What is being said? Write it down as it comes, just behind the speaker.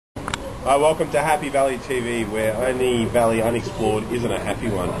Welcome to Happy Valley TV, where only valley unexplored isn't a happy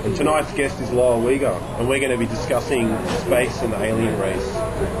one. And tonight's guest is Lyle Uyghur, and we're going to be discussing space and the alien race.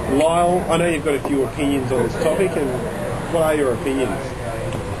 Lyle, I know you've got a few opinions on this topic, and what are your opinions?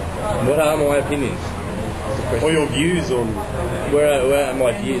 What are my opinions? Or your views on Where are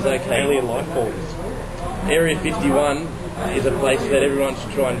my views? Okay. alien life forms? Area 51 is a place that everyone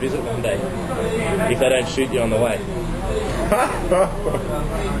should try and visit one day, if they don't shoot you on the way.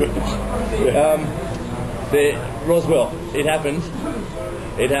 Roswell, it happened.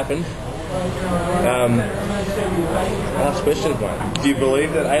 Last question, mate. Do you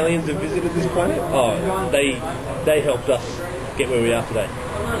believe that aliens have visited this planet? Oh, they helped us get where we are today.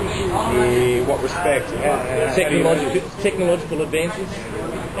 In what respect? Technological advances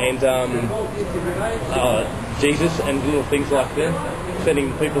and Jesus and little things like that,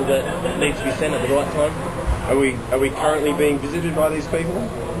 sending people that need to be sent at the right time. Are we currently being visited by these people?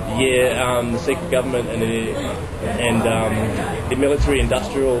 Yeah, the secret government and the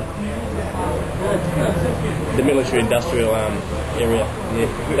military-industrial area.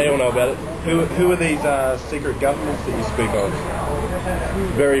 Yeah, they all know about it. Who are these secret governments that you speak of?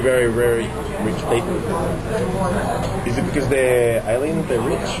 Very, very, very rich people. Is it because they're alien that they're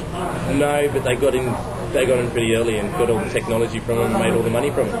rich? No, but they got in pretty early and got all the technology from them and made all the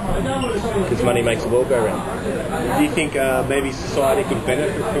money from it. Because money makes the world go round. Do you think maybe society could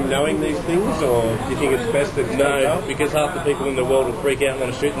benefit from knowing these things, or do you think it's best that it's No, because half the people in the world will freak out and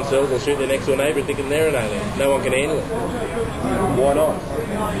want to shoot themselves or shoot their next door neighbour thinking they're an alien. No one can handle it. Why not?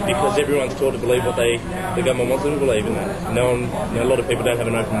 Because everyone's taught to believe what the government wants them to believe, and a lot of people don't have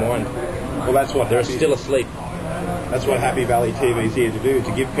an open mind. Well, that's what They're still asleep. That's what Happy Valley TV is here to do,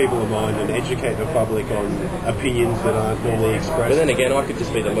 to give people a mind and educate the public on opinions that aren't normally expressed. But then again, I could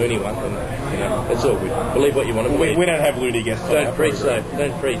just be the loony one, and that's all good. Believe what you want to believe. We don't have loony guests. Don't preach, though.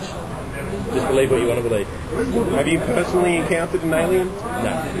 Don't preach. Just believe what you want to believe. Have you personally encountered an alien?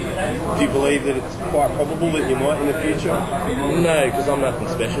 No. Do you believe that it's quite probable that you might in the future? No, because I'm nothing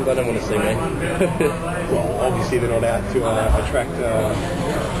special. They don't want to see me. Well, obviously they're not out to attract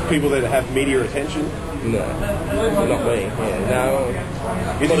people that have media attention. No, not me. Yeah,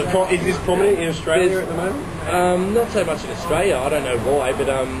 no. Is this prominent in Australia at the moment? Not so much in Australia. I don't know why, but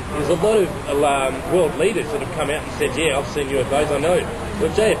there's a lot of world leaders that have come out and said, "Yeah, I've seen UFOs. I know."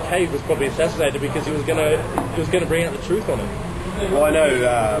 Well, JFK was probably assassinated because he was going to bring out the truth on it. Well, I know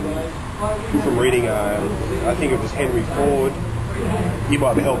from reading, I think it was Henry Ford. You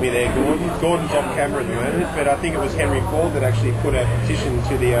might help me there, Gordon. Gordon's off camera at the moment, but I think it was Henry Ford that actually put a petition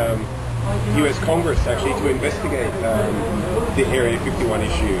to the US Congress actually to investigate the Area 51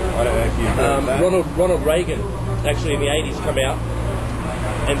 issue. I don't know if you've heard of that. Ronald Reagan actually in the 80s come out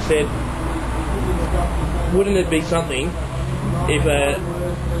and said, wouldn't it be something if a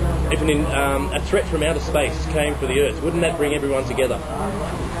threat from outer space came for the Earth? Wouldn't that bring everyone together?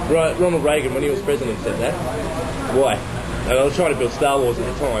 Ronald Reagan, when he was president, said that. Why? And I was trying to build Star Wars at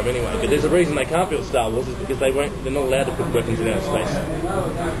the time anyway, but there's a reason they can't build Star Wars, is because they're not allowed to put weapons in outer space.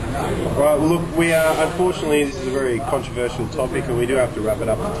 Right, well look, unfortunately this is a very controversial topic and we do have to wrap it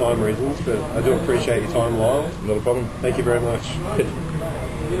up for time reasons, but I do appreciate your time, Lyle. Not a problem. Thank you very much.